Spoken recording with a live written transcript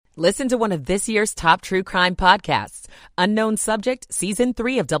Listen to one of this year's top true crime podcasts. Unknown Subject, Season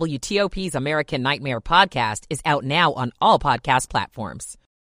 3 of WTOP's American Nightmare podcast is out now on all podcast platforms.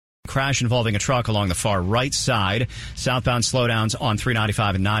 Crash involving a truck along the far right side. Southbound slowdowns on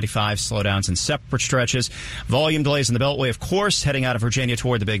 395 and 95. Slowdowns in separate stretches. Volume delays in the Beltway, of course, heading out of Virginia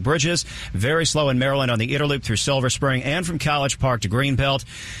toward the big bridges. Very slow in Maryland on the Interloop through Silver Spring and from College Park to Greenbelt.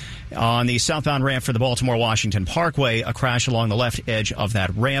 On the southbound ramp for the Baltimore-Washington Parkway, a crash along the left edge of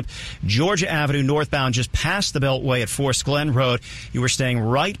that ramp. Georgia Avenue northbound just past the Beltway at Forest Glen Road. You were staying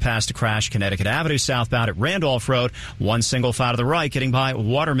right past a crash. Connecticut Avenue southbound at Randolph Road. One single file to the right getting by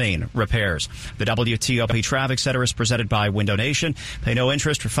water main repairs. The WTOP Traffic Center is presented by Window Nation. Pay no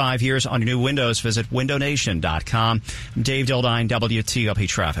interest for 5 years on your new windows. Visit windownation.com. Dave Dildine, WTOP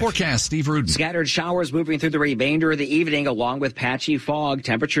Traffic. Forecast, Steve Rudin. Scattered showers moving through the remainder of the evening along with patchy fog.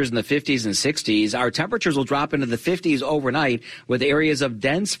 Temperatures in the 50s and 60s. Our temperatures will drop into the 50s overnight with areas of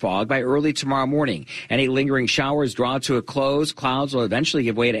dense fog by early tomorrow morning. Any lingering showers draw to a close. Clouds will eventually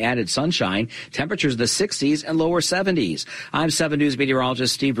give way to added sunshine. Temperatures in the 60s and lower 70s. I'm 7 News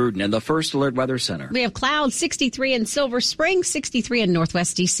meteorologist Steve Rudin in the First Alert Weather Center. We have clouds, 63 in Silver Spring, 63 in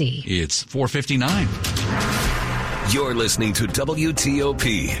Northwest D.C. It's 4:59. You're listening to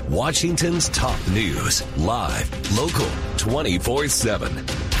WTOP, Washington's top news, live, local,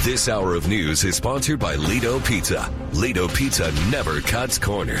 24/7. This hour of news is sponsored by Lido Pizza. Lido Pizza never cuts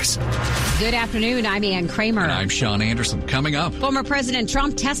corners. Good afternoon. I'm Ann Kramer. And I'm Sean Anderson. Coming up, Former President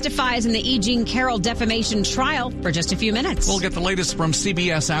Trump testifies in the E. Jean Carroll defamation trial for just a few minutes. We'll get the latest from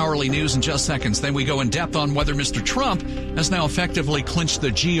CBS Hourly News in just seconds. Then we go in depth on whether Mr. Trump has now effectively clinched the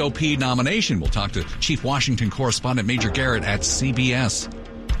GOP nomination. We'll talk to Chief Washington Correspondent Major Garrett at CBS.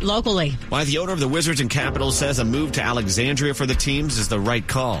 Locally. Why the owner of the Wizards and Capitals says a move to Alexandria for the teams is the right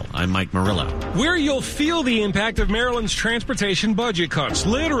call. I'm Mike Murillo. Where you'll feel the impact of Maryland's transportation budget cuts,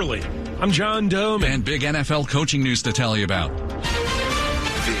 literally. I'm John Dome. And big NFL coaching news to tell you about.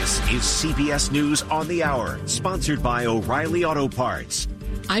 This is CBS News on the Hour, sponsored by O'Reilly Auto Parts.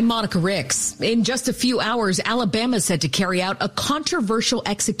 I'm Monica Ricks. In just a few hours, Alabama is set to carry out a controversial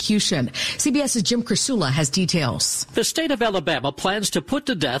execution. CBS's Jim Krasula has details. The state of Alabama plans to put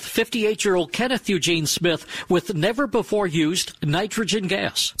to death 58-year-old Kenneth Eugene Smith with never-before-used nitrogen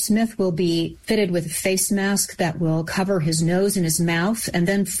gas. Smith will be fitted with a face mask that will cover his nose and his mouth and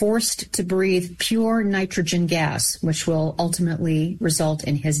then forced to breathe pure nitrogen gas, which will ultimately result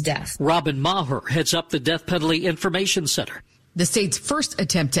in his death. Robin Maher heads up the Death Penalty Information Center. The state's first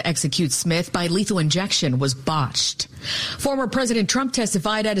attempt to execute Smith by lethal injection was botched. Former President Trump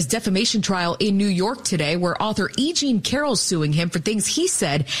testified at his defamation trial in New York today, where author E. Jean Carroll suing him for things he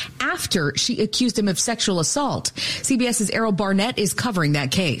said after she accused him of sexual assault. CBS's Errol Barnett is covering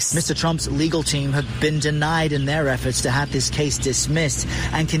that case. Mr. Trump's legal team have been denied in their efforts to have this case dismissed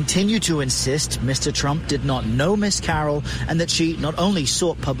and continue to insist Mr. Trump did not know Miss Carroll and that she not only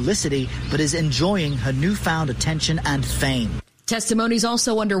sought publicity, but is enjoying her newfound attention and fame. Testimonies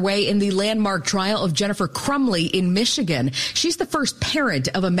also underway in the landmark trial of Jennifer Crumley in Michigan. She's the first parent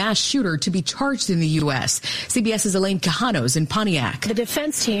of a mass shooter to be charged in the U.S. CBS's Elaine Cajanos in Pontiac. The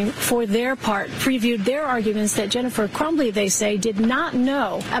defense team, for their part, previewed their arguments that Jennifer Crumley, they say, did not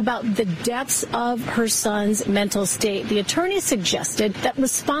know about the depths of her son's mental state. The attorney suggested that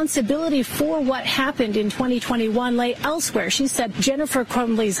responsibility for what happened in 2021 lay elsewhere. She said Jennifer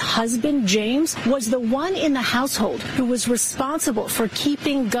Crumley's husband, James, was the one in the household who was responsible for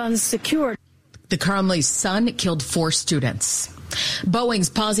keeping guns secured. The Crumley's son killed 4 students. Boeing's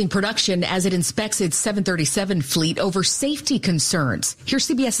pausing production as it inspects its 737 fleet over safety concerns. Here's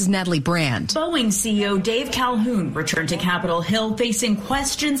CBS's Natalie Brand. Boeing CEO Dave Calhoun returned to Capitol Hill facing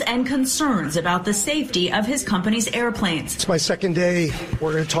questions and concerns about the safety of his company's airplanes. It's my second day.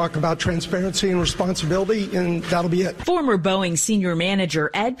 We're going to talk about transparency and responsibility, and that'll be it. Former Boeing senior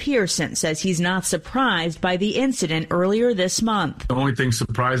manager Ed Pearson says he's not surprised by the incident earlier this month. The only thing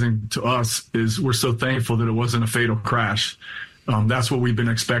surprising to us is we're so thankful that it wasn't a fatal crash. That's what we've been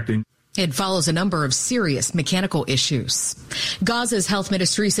expecting. It follows a number of serious mechanical issues. Gaza's health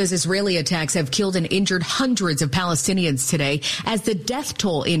ministry says Israeli attacks have killed and injured hundreds of Palestinians today as the death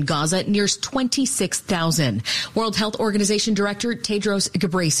toll in Gaza nears 26,000. World Health Organization Director Tedros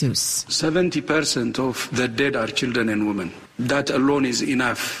Ghebreyesus. 70% of the dead are children and women. That alone is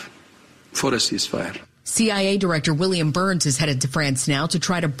enough for a ceasefire. CIA Director William Burns is headed to France now to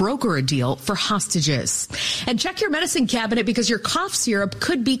try to broker a deal for hostages. And check your medicine cabinet because your cough syrup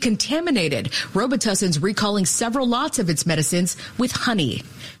could be contaminated. Robitussin's recalling several lots of its medicines with honey.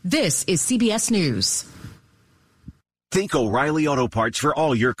 This is CBS News. Think O'Reilly Auto Parts for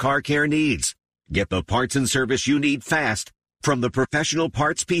all your car care needs. Get the parts and service you need fast from the professional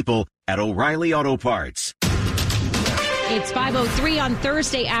parts people at O'Reilly Auto Parts. It's 5:03 on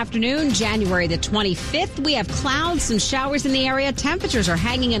Thursday afternoon, January the 25th. We have clouds, some showers in the area. Temperatures are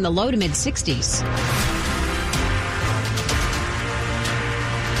hanging in the low to mid 60s.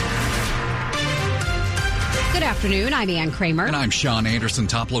 Good afternoon. I'm Ann Kramer. And I'm Sean Anderson.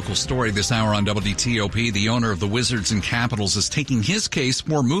 Top local story this hour on WTOP. The owner of the Wizards and Capitals is taking his case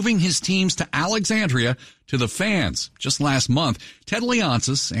for moving his teams to Alexandria to the fans. Just last month, Ted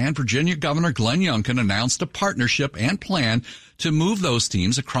Leonsis and Virginia Governor Glenn Youngkin announced a partnership and plan to move those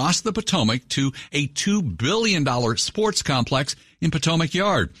teams across the Potomac to a $2 billion sports complex in Potomac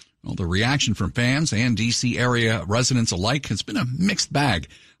Yard. Well, the reaction from fans and D.C. area residents alike has been a mixed bag.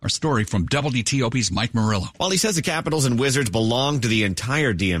 Our story from WTOP's Mike Murillo. While he says the Capitals and Wizards belong to the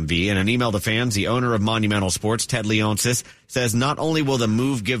entire DMV, in an email to fans, the owner of Monumental Sports, Ted Leonsis, says not only will the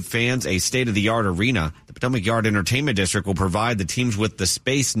move give fans a state-of-the-art arena, the Potomac Yard Entertainment District will provide the teams with the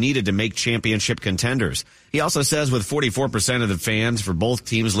space needed to make championship contenders. He also says with 44% of the fans for both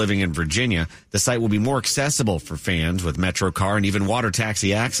teams living in Virginia, the site will be more accessible for fans with MetroCar and even water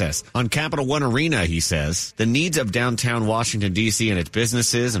taxi access. On Capital One Arena, he says, the needs of downtown Washington, D.C. and its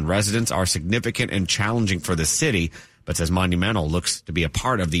businesses and residents are significant and challenging for the city, but says Monumental looks to be a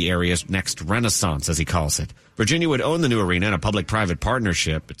part of the area's next renaissance, as he calls it. Virginia would own the new arena in a public-private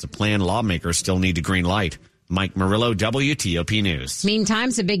partnership. It's a plan lawmakers still need to green light. Mike Murillo, WTOP News.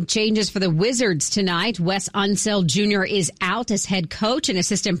 Meantime, some big changes for the Wizards tonight. Wes Unseld Jr. is out as head coach, and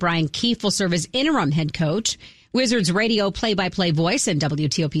assistant Brian Keefe will serve as interim head coach. Wizards radio play-by-play voice and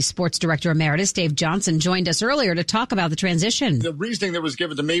WTOP sports director emeritus Dave Johnson joined us earlier to talk about the transition. The reasoning that was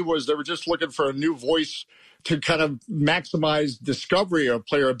given to me was they were just looking for a new voice to kind of maximize discovery of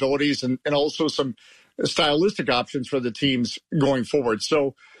player abilities and also some stylistic options for the teams going forward.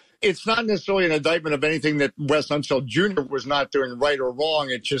 So it's not necessarily an indictment of anything that Wes Unseld Jr. was not doing right or wrong.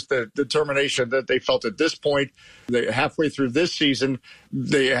 It's just the determination that they felt at this point, halfway through this season,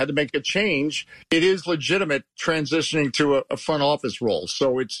 they had to make a change. It is legitimate transitioning to a front office role.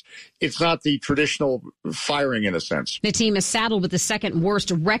 So it's not the traditional firing in a sense. The team is saddled with the second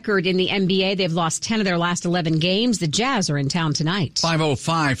worst record in the NBA. They've lost 10 of their last 11 games. The Jazz are in town tonight.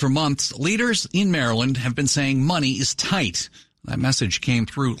 5:05 for months. Leaders in Maryland have been saying money is tight. That message came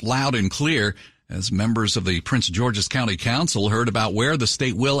through loud and clear as members of the Prince George's County Council heard about where the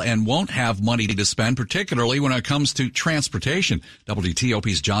state will and won't have money to spend, particularly when it comes to transportation.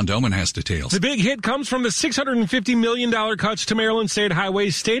 WTOP's John Doman has details. The big hit comes from the $650 million cuts to Maryland State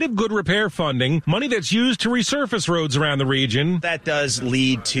Highway's State of Good Repair funding, money that's used to resurface roads around the region. That does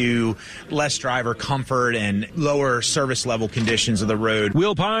lead to less driver comfort and lower service level conditions of the road.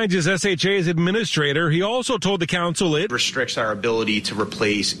 Will Pines is SHA's administrator. He also told the council it restricts our ability to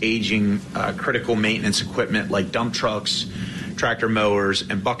replace aging critical maintenance equipment like dump trucks, tractor mowers,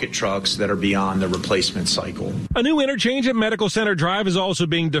 and bucket trucks that are beyond the replacement cycle. A new interchange at Medical Center Drive is also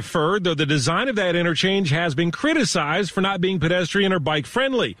being deferred, though the design of that interchange has been criticized for not being pedestrian or bike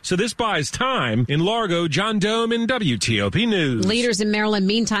friendly. So this buys time. In Largo, John Doman, WTOP News. Leaders in Maryland,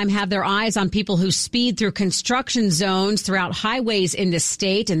 meantime, have their eyes on people who speed through construction zones throughout highways in the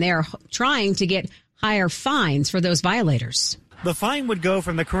state, and they're trying to get higher fines for those violators. The fine would go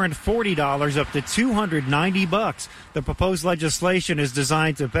from the current $40 up to $290. The proposed legislation is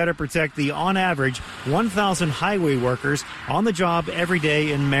designed to better protect the, on average, 1,000 highway workers on the job every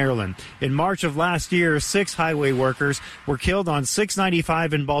day in Maryland. In March of last year, 6 highway workers were killed on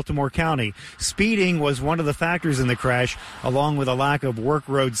 695 in Baltimore County. Speeding was one of the factors in the crash, along with a lack of work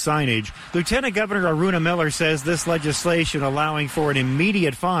road signage. Lieutenant Governor Aruna Miller says this legislation allowing for an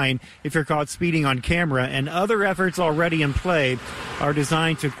immediate fine if you're caught speeding on camera and other efforts already in play are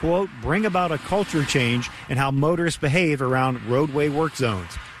designed to, quote, bring about a culture change in how motorists behave around roadway work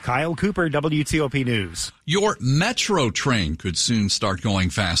zones. Kyle Cooper, WTOP News. Your Metro train could soon start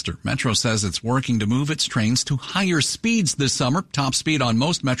going faster. Metro says it's working to move its trains to higher speeds this summer. Top speed on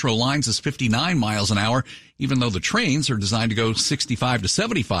most Metro lines is 59 miles an hour, even though the trains are designed to go 65 to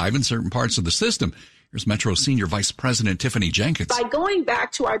 75 in certain parts of the system. Here's Metro Senior Vice President Tiffany Jenkins. By going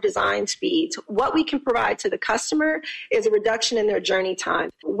back to our design speeds, what we can provide to the customer is a reduction in their journey time.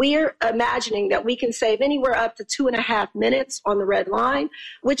 We're imagining that we can save anywhere up to 2.5 minutes on the red line,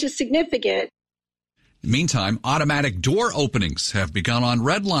 which is significant. Meantime, automatic door openings have begun on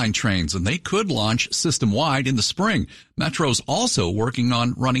Red Line trains, and they could launch system-wide in the spring. Metro's also working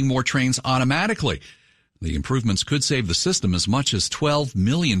on running more trains automatically. The improvements could save the system as much as $12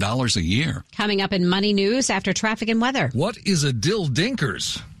 million a year. Coming up in Money News after traffic and weather. What is a dill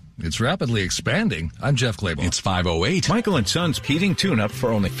dinkers? It's rapidly expanding. I'm Jeff Claiborne. It's 5:08. Michael and Son's heating tune-up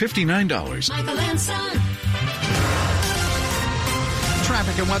for only $59. Michael and Son.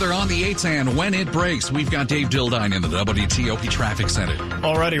 Traffic and weather on the 8s and when it breaks. We've got Dave Dildine in the WTOP Traffic Center.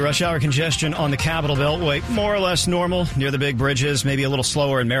 Alrighty, rush hour congestion on the Capitol Beltway, more or less normal near the big bridges, maybe a little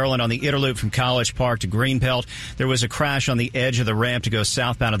slower in Maryland on the Interloop from College Park to Greenbelt. There was a crash on the edge of the ramp to go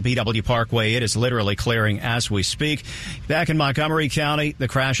southbound of the BW Parkway. It is literally clearing as we speak. Back in Montgomery County, the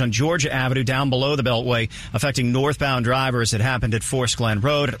crash on Georgia Avenue down below the Beltway affecting northbound drivers. It happened at Forest Glen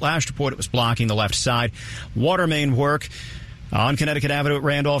Road. At last report, it was blocking the left side. Water main work on Connecticut Avenue at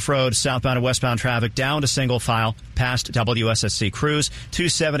Randolph Road, southbound and westbound traffic down to single file past WSSC Cruise.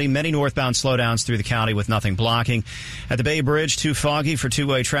 270, many northbound slowdowns through the county with nothing blocking. At the Bay Bridge, too foggy for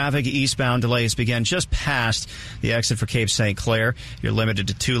two-way traffic. Eastbound delays begin just past the exit for Cape St. Clair. You're limited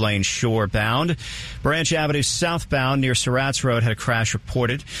to two-lane shore bound. Branch Avenue southbound near Surratt's Road had a crash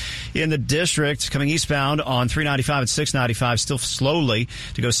reported. In the district, coming eastbound on 395 and 695, still slowly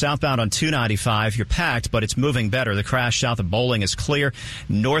to go southbound on 295. You're packed, but it's moving better. The crash south of Bowling is clear.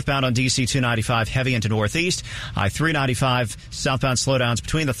 Northbound on DC 295, heavy into northeast. I-395, southbound slowdowns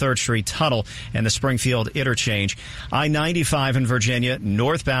between the 3rd Street Tunnel and the Springfield interchange. I-95 in Virginia,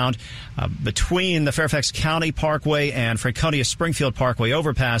 northbound between the Fairfax County Parkway and Franconia Springfield Parkway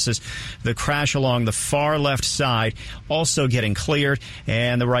overpasses. The crash along the far left side also getting cleared,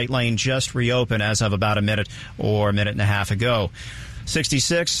 and the right lane just reopened as of about a minute or a minute and a half ago.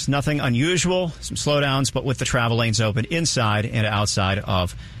 66, nothing unusual, some slowdowns, but with the travel lanes open inside and outside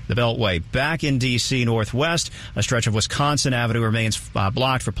of the Beltway. Back in D.C. Northwest, a stretch of Wisconsin Avenue remains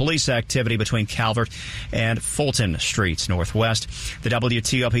blocked for police activity between Calvert and Fulton Streets Northwest. The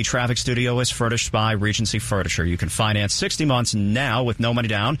WTOP traffic studio is furnished by Regency Furniture. You can finance 60 months now with no money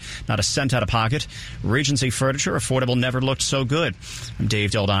down, not a cent out of pocket. Regency Furniture, affordable, never looked so good. I'm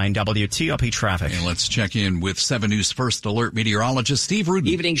Dave Dildine, WTOP Traffic. And let's check in with 7 News First Alert meteorologist Steve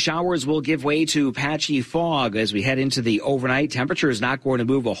Rudin. Evening showers will give way to patchy fog as we head into the overnight. Temperature is not going to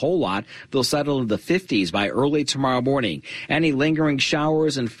move a whole lot. They'll settle in the 50s by early tomorrow morning. Any lingering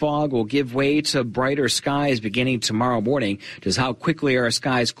showers and fog will give way to brighter skies beginning tomorrow morning. Just how quickly our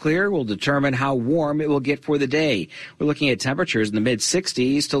skies clear will determine how warm it will get for the day. We're looking at temperatures in the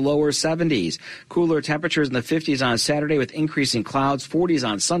mid-60s to lower 70s. Cooler temperatures in the 50s on Saturday with increasing clouds, 40s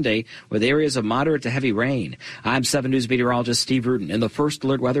on Sunday with areas of moderate to heavy rain. I'm 7 News meteorologist Steve Rudin in the First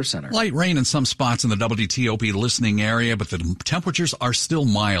Alert Weather Center. Light rain in some spots in the WTOP listening area, but the temperatures are still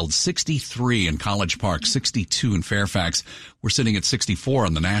mild. 63 in College Park, 62 in Fairfax. We're sitting at 64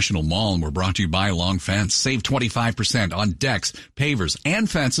 on the National Mall, and we're brought to you by Long Fence. Save 25% on decks, pavers, and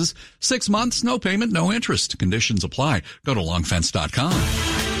fences. 6 months, no payment, no interest. Conditions apply. Go to longfence.com.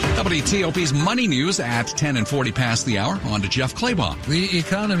 WTOP's Money News at 10 and 40 past the hour. On to Jeff Claybaugh. The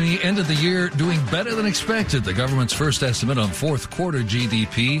economy ended the year doing better than expected. The government's first estimate on fourth quarter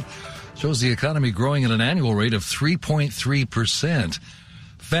GDP shows the economy growing at an annual rate of 3.3%.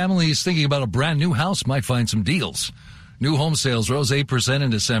 Families thinking about a brand new house might find some deals. New home sales rose 8% in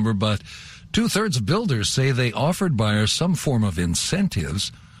December, but 2/3 of builders say they offered buyers some form of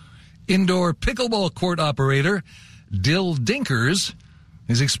incentives. Indoor pickleball court operator Dill Dinkers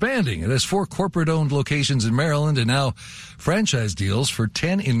is expanding. It has 4 corporate-owned locations in Maryland and now franchise deals for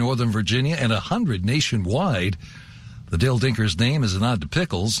 10 in Northern Virginia and 100 nationwide. The Dill Dinkers name is a nod to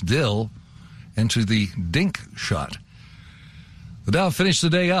pickles, dill, and to the dink shot. The Dow finished the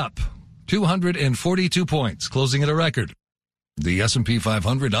day up 242 points, closing at a record. The S&P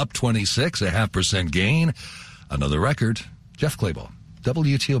 500 up 26, a 0.5% gain. Another record. Jeff Claybaugh,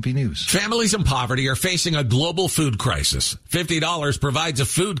 WTOP News. Families in poverty are facing a global food crisis. $50 provides a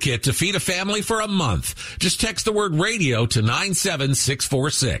food kit to feed a family for a month. Just text the word radio to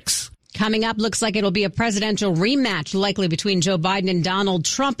 97646. Coming up, looks like it'll be a presidential rematch, likely between Joe Biden and Donald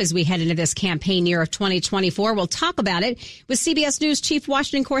Trump as we head into this campaign year of 2024. We'll talk about it with CBS News Chief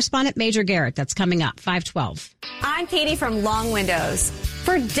Washington Correspondent Major Garrett. That's coming up, 5:12. I'm Katie from Long Windows.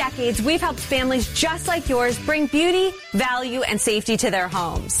 For decades, we've helped families just like yours bring beauty, value, and safety to their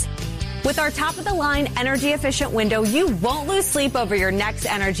homes. With our top-of-the-line energy-efficient window, you won't lose sleep over your next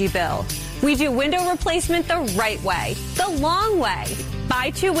energy bill. We do window replacement the right way, the long way.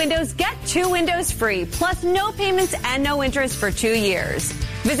 Buy 2 windows, get 2 windows free, plus no payments and no interest for 2 years.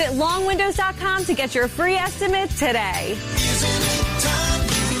 Visit longwindows.com to get your free estimate today.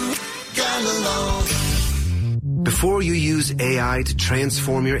 Before you use AI to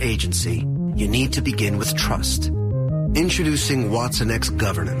transform your agency, you need to begin with trust. Introducing Watson X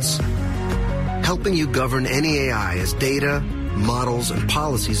Governance, helping you govern any AI as data, models, and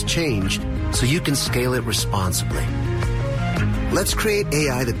policies change so you can scale it responsibly. Let's create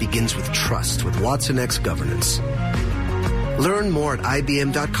AI that begins with trust with Watson X Governance. Learn more at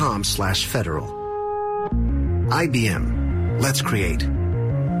ibm.com/federal. IBM. Let's create.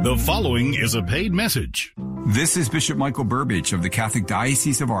 The following is a paid message. This is Bishop Michael Burbidge of the Catholic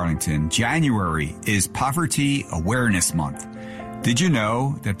Diocese of Arlington. January is Poverty Awareness Month. Did you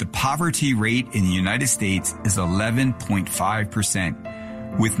know that the poverty rate in the United States is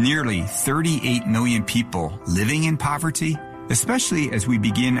 11.5%, with nearly 38 million people living in poverty? Especially as we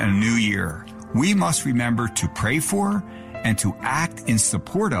begin a new year, we must remember to pray for and to act in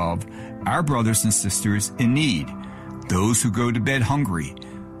support of our brothers and sisters in need, those who go to bed hungry,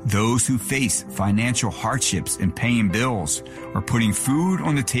 those who face financial hardships in paying bills or putting food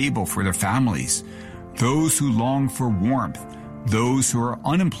on the table for their families, those who long for warmth, those who are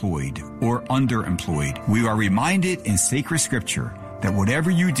unemployed or underemployed. We are reminded in sacred scripture that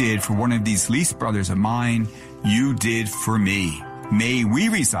whatever you did for one of these least brothers of mine, you did for me. May we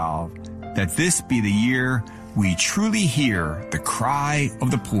resolve that this be the year we truly hear the cry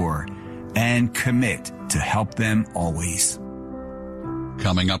of the poor and commit to help them always.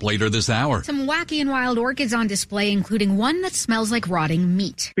 Coming up later this hour. Some wacky and wild orchids on display, including one that smells like rotting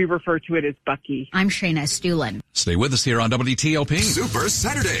meat. We refer to it as Bucky. I'm Shayna Stulin. Stay with us here on WTOP. Super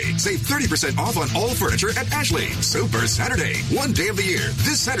Saturday. Save 30% off on all furniture at Ashley. Super Saturday. One day of the year.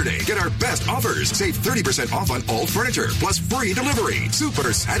 This Saturday, get our best offers. Save 30% off on all furniture, plus free delivery.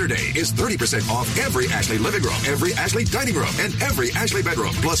 Super Saturday is 30% off every Ashley living room, every Ashley dining room, and every Ashley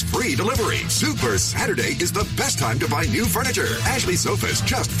bedroom, plus free delivery. Super Saturday is the best time to buy new furniture. Ashley sofas,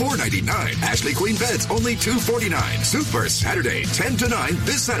 just $4.99. Ashley queen beds, only $2.49. Super Saturday, 10 to 9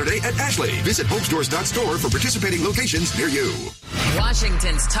 this Saturday at Ashley. Visit homestores.store for participating locations near you.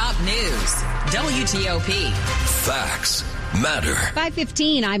 Washington's top news, WTOP. Facts matter.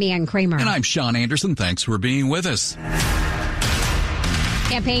 5:15, I'm Ann Kramer. And I'm Sean Anderson. Thanks for being with us.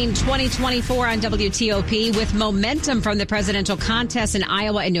 Campaign 2024 on WTOP with momentum from the presidential contests in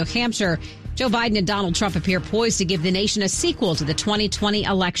Iowa and New Hampshire. Joe Biden and Donald Trump appear poised to give the nation a sequel to the 2020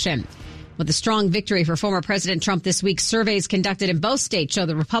 election. With a strong victory for former President Trump this week, surveys conducted in both states show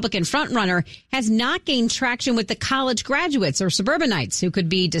the Republican frontrunner has not gained traction with the college graduates or suburbanites who could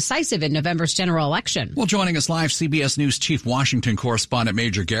be decisive in November's general election. Well, joining us live, CBS News Chief Washington Correspondent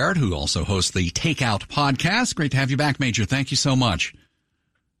Major Garrett, who also hosts the Takeout podcast. Great to have you back, Major. Thank you so much.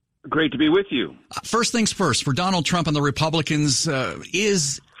 Great to be with you. First things first, for Donald Trump and the Republicans,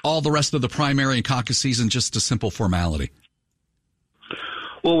 is all the rest of the primary and caucus season just a simple formality?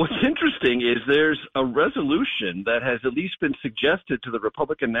 Well, what's interesting is there's a resolution that has at least been suggested to the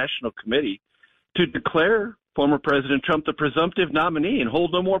Republican National Committee to declare former President Trump the presumptive nominee and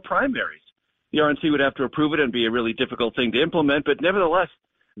hold no more primaries. The RNC would have to approve it and be a really difficult thing to implement, but nevertheless,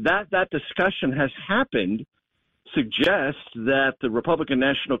 that discussion has happened suggests that the Republican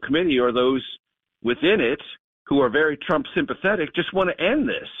National Committee or those within it who are very Trump sympathetic just want to end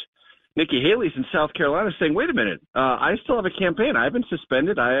this. Nikki Haley's in South Carolina saying, wait a minute, I still have a campaign. I haven't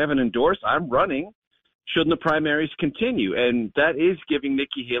suspended. I haven't endorsed. I'm running. Shouldn't the primaries continue? And that is giving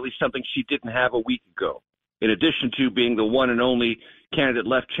Nikki Haley something she didn't have a week ago, in addition to being the one and only candidate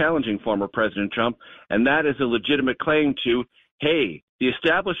left challenging former President Trump. And that is a legitimate claim to, hey, the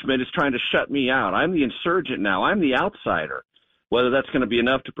establishment is trying to shut me out. I'm the insurgent now. I'm the outsider. Whether that's going to be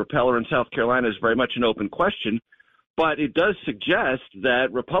enough to propel her in South Carolina is very much an open question. But it does suggest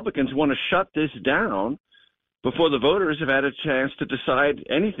that Republicans want to shut this down before the voters have had a chance to decide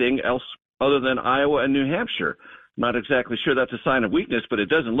anything else other than Iowa and New Hampshire. I'm not exactly sure that's a sign of weakness, but it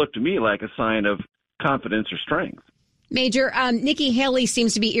doesn't look to me like a sign of confidence or strength. Major, Nikki Haley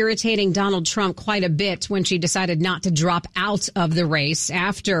seems to be irritating Donald Trump quite a bit when she decided not to drop out of the race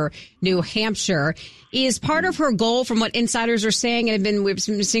after New Hampshire. Is part of her goal, from what insiders are saying, and we've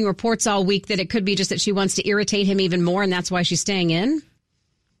been seeing reports all week, that it could be just that she wants to irritate him even more, and that's why she's staying in?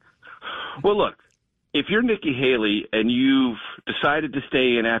 Well, look, if you're Nikki Haley and you've decided to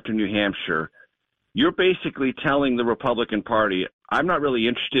stay in after New Hampshire, you're basically telling the Republican Party, I'm not really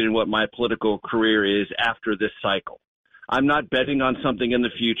interested in what my political career is after this cycle. I'm not betting on something in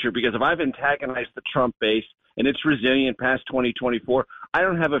the future because if I've antagonized the Trump base and it's resilient past 2024, I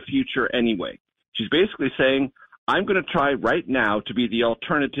don't have a future anyway. She's basically saying, I'm going to try right now to be the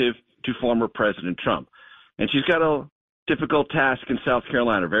alternative to former President Trump. And she's got a difficult task in South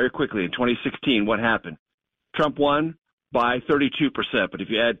Carolina. Very quickly, in 2016, what happened? Trump won by 32%. But if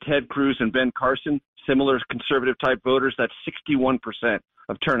you add Ted Cruz and Ben Carson, similar conservative-type voters, that's 61%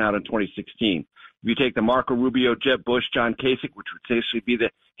 of turnout in 2016. If you take the Marco Rubio, Jeb Bush, John Kasich, which would essentially be the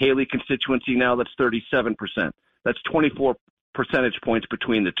Haley constituency now, that's 37%. That's 24 percentage points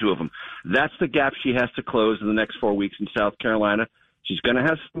between the two of them. That's the gap she has to close in the next 4 weeks in South Carolina. She's going to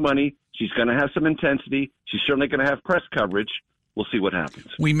have some money. She's going to have some intensity. She's certainly going to have press coverage. we'll see what happens.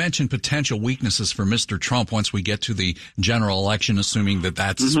 We mentioned potential weaknesses for Mr. Trump once we get to the general election, assuming that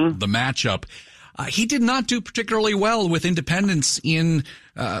that's the matchup. He did not do particularly well with independents in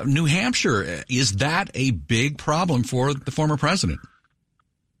New Hampshire. Is that a big problem for the former president?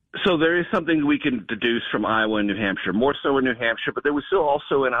 So there is something we can deduce from Iowa and New Hampshire, more so in New Hampshire, but there was still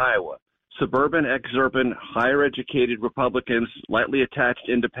also in Iowa. Suburban, exurban, higher educated Republicans, lightly attached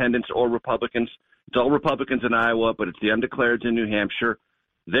independents or Republicans. It's all Republicans in Iowa, but it's the undeclareds in New Hampshire.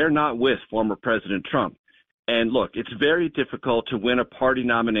 They're not with former President Trump. And look, it's very difficult to win a party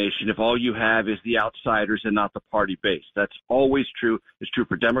nomination if all you have is the outsiders and not the party base. That's always true. It's true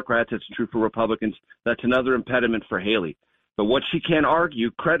for Democrats. It's true for Republicans. That's another impediment for Haley. But what she can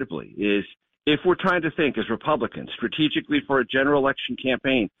argue credibly is if we're trying to think as Republicans strategically for a general election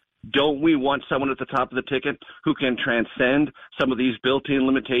campaign, don't we want someone at the top of the ticket who can transcend some of these built-in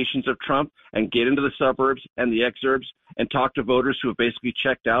limitations of Trump and get into the suburbs and the exurbs and talk to voters who have basically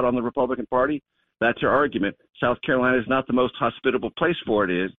checked out on the Republican Party? That's her argument. South Carolina is not the most hospitable place for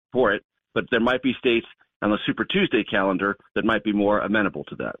it, but there might be states on the Super Tuesday calendar that might be more amenable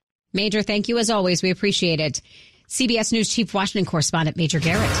to that. Major, thank you as always. We appreciate it. CBS News Chief Washington Correspondent Major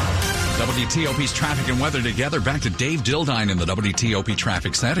Garrett. WTOP's traffic and weather together. Back to Dave Dildine in the WTOP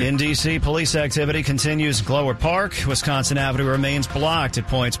Traffic Center. In D.C., police activity continues at Glower Park. Wisconsin Avenue remains blocked at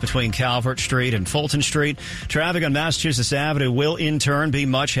points between Calvert Street and Fulton Street. Traffic on Massachusetts Avenue will in turn be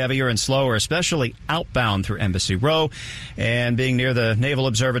much heavier and slower, especially outbound through Embassy Row. And being near the Naval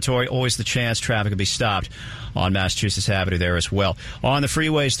Observatory, always the chance traffic will be stopped on Massachusetts Avenue there as well. On the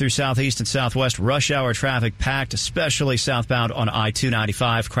freeways through southeast and southwest, rush hour traffic packed, especially southbound on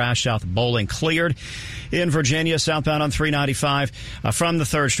I-295. Crash south Bowling cleared. In Virginia, southbound on 395 from the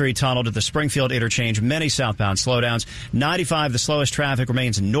 3rd Street Tunnel to the Springfield interchange, many southbound slowdowns. 95, the slowest traffic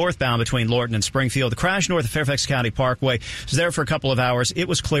remains northbound between Lorton and Springfield. The crash north of Fairfax County Parkway was there for a couple of hours. It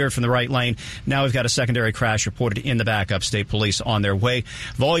was cleared from the right lane. Now we've got a secondary crash reported in the backup. State police on their way.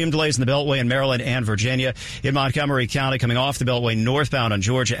 Volume delays in the Beltway in Maryland and Virginia. In Montgomery County, coming off the Beltway northbound on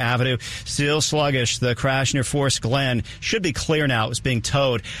Georgia Avenue, still sluggish. The crash near Forest Glen should be clear now. It was being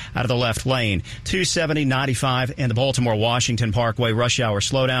towed out of the left lane. 270, 95, and the Baltimore-Washington Parkway rush hour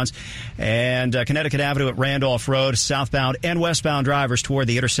slowdowns. And Connecticut Avenue at Randolph Road, southbound and westbound drivers toward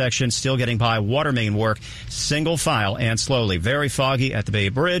the intersection still getting by water main work, single file and slowly. Very foggy at the Bay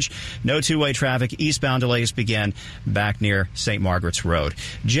Bridge. No two-way traffic. Eastbound delays begin back near St. Margaret's Road.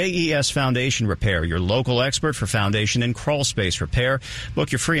 JES Foundation Repair, your local expert for foundation and crawl space repair.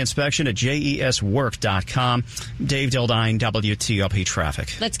 Book your free inspection at jeswork.com. Dave Dildine, WTOP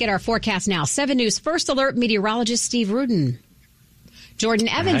Traffic. Let's get our forecast now. 7 News First Alert meteorologist Steve Rudin. Jordan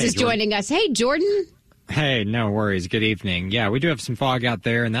Evans is joining us. Hey, Jordan. Hey, no worries. Good evening. Yeah, we do have some fog out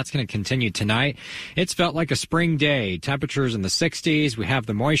there, and that's going to continue tonight. It's felt like a spring day. Temperatures in the 60s. We have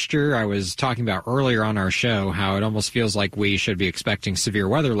the moisture. I was talking about earlier on our show how it almost feels like we should be expecting severe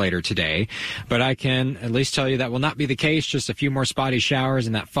weather later today. But I can at least tell you that will not be the case. Just a few more spotty showers,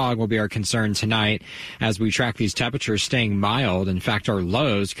 and that fog will be our concern tonight as we track these temperatures staying mild. In fact, our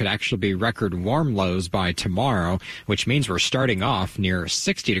lows could actually be record warm lows by tomorrow, which means we're starting off near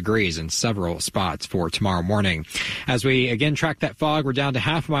 60 degrees in several spots for tomorrow morning. As we again track that fog, we're down to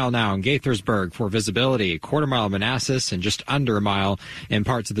half a mile now in Gaithersburg for visibility, quarter mile in Manassas, and just under a mile in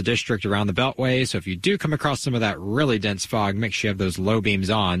parts of the district around the Beltway. So if you do come across some of that really dense fog, make sure you have those low beams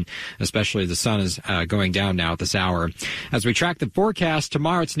on, especially the sun is going down now at this hour. As we track the forecast,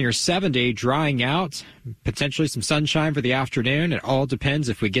 tomorrow it's near 70, drying out, potentially some sunshine for the afternoon. It all depends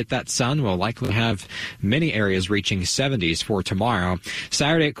if we get that sun. We'll likely have many areas reaching 70s for tomorrow.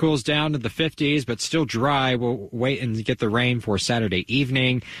 Saturday it cools down to the 50s, but still dry. We'll wait and get the rain for Saturday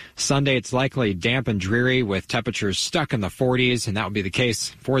evening. Sunday it's likely damp and dreary with temperatures stuck in the 40s, and that will be the case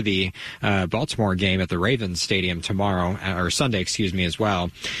for the Baltimore game at the Ravens Stadium tomorrow, or Sunday, as well.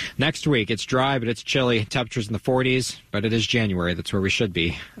 Next week it's dry, but it's chilly. Temperatures in the 40s, but it is January. That's where we should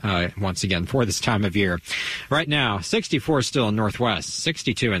be once again for this time of year. Right now, 64 still in Northwest,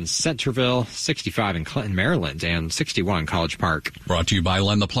 62 in Centerville, 65 in Clinton, Maryland, and 61 College Park. Brought to you by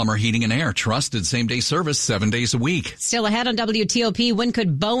Len the Plumber Heating and Air. Trusted same-day service 7 days a week. Still ahead on WTOP, when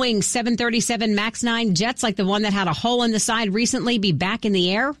could Boeing 737 MAX 9 jets like the one that had a hole in the side recently be back in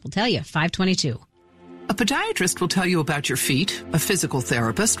the air? We'll tell you, 5:22. A podiatrist will tell you about your feet. A physical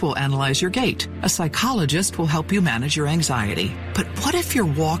therapist will analyze your gait. A psychologist will help you manage your anxiety. But what if your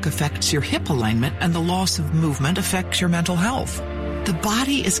walk affects your hip alignment and the loss of movement affects your mental health? The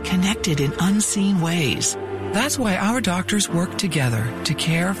body is connected in unseen ways. That's why our doctors work together to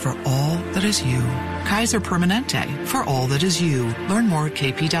care for all that is you. Kaiser Permanente, for all that is you. Learn more at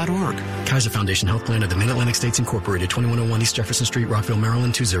kp.org. Kaiser Foundation Health Plan of the Mid-Atlantic States Incorporated, 2101 East Jefferson Street, Rockville,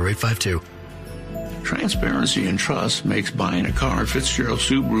 Maryland, 20852. Transparency and trust makes buying a car at Fitzgerald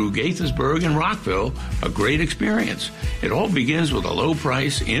Subaru, Gaithersburg, and Rockville a great experience. It all begins with a low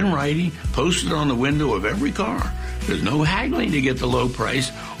price in writing posted on the window of every car. There's no haggling to get the low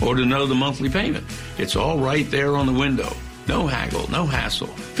price or to know the monthly payment. It's all right there on the window. No haggle, no hassle.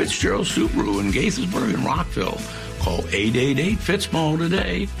 Fitzgerald Subaru in Gaithersburg and Rockville. Call 888-FITZMALL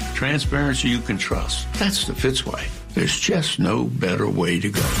today. Transparency you can trust. That's the Fitz way. There's just no better way to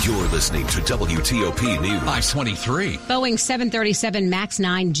go. You're listening to WTOP News. 523. Boeing 737 MAX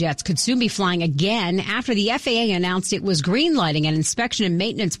 9 jets could soon be flying again after the FAA announced it was greenlighting an inspection and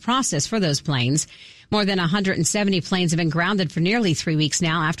maintenance process for those planes. More than 170 planes have been grounded for nearly 3 weeks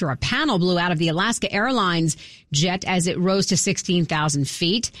now after a panel blew out of the Alaska Airlines jet as it rose to 16,000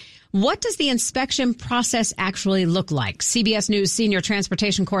 feet. What does the inspection process actually look like? CBS News senior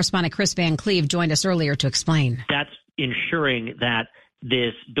transportation correspondent Chris Van Cleve joined us earlier to explain. That's ensuring that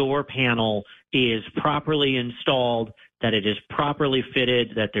this door panel is properly installed, that it is properly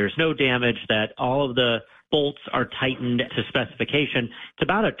fitted, that there's no damage, that all of the bolts are tightened to specification. It's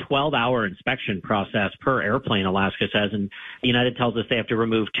about a 12-hour inspection process per airplane, Alaska says, and United tells us they have to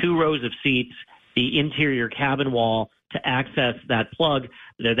remove 2 rows of seats, the interior cabin wall, to access that plug.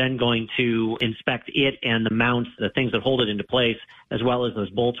 They're then going to inspect it and the mounts, the things that hold it into place, as well as those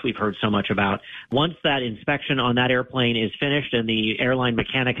bolts we've heard so much about. Once that inspection on that airplane is finished and the airline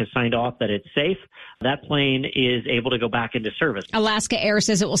mechanic has signed off that it's safe, that plane is able to go back into service. Alaska Air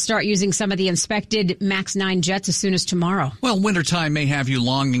says it will start using some of the inspected MAX 9 jets as soon as tomorrow. Well, wintertime may have you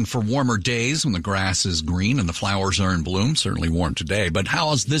longing for warmer days when the grass is green and the flowers are in bloom. Certainly warm today. But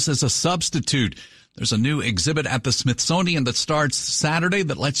how is this as a substitute? There's a new exhibit at the Smithsonian that starts Saturday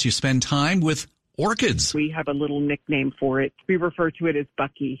that lets you spend time with orchids. We have a little nickname for it. We refer to it as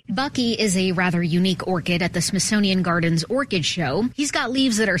Bucky. Bucky is a rather unique orchid at the Smithsonian Gardens Orchid Show. He's got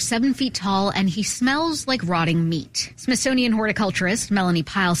leaves that are 7 feet tall, and he smells like rotting meat. Smithsonian horticulturist Melanie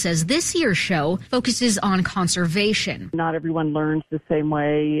Pyle says this year's show focuses on conservation. Not everyone learns the same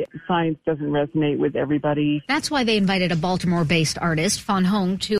way. Science doesn't resonate with everybody. That's why they invited a Baltimore-based artist, Fan Hong, to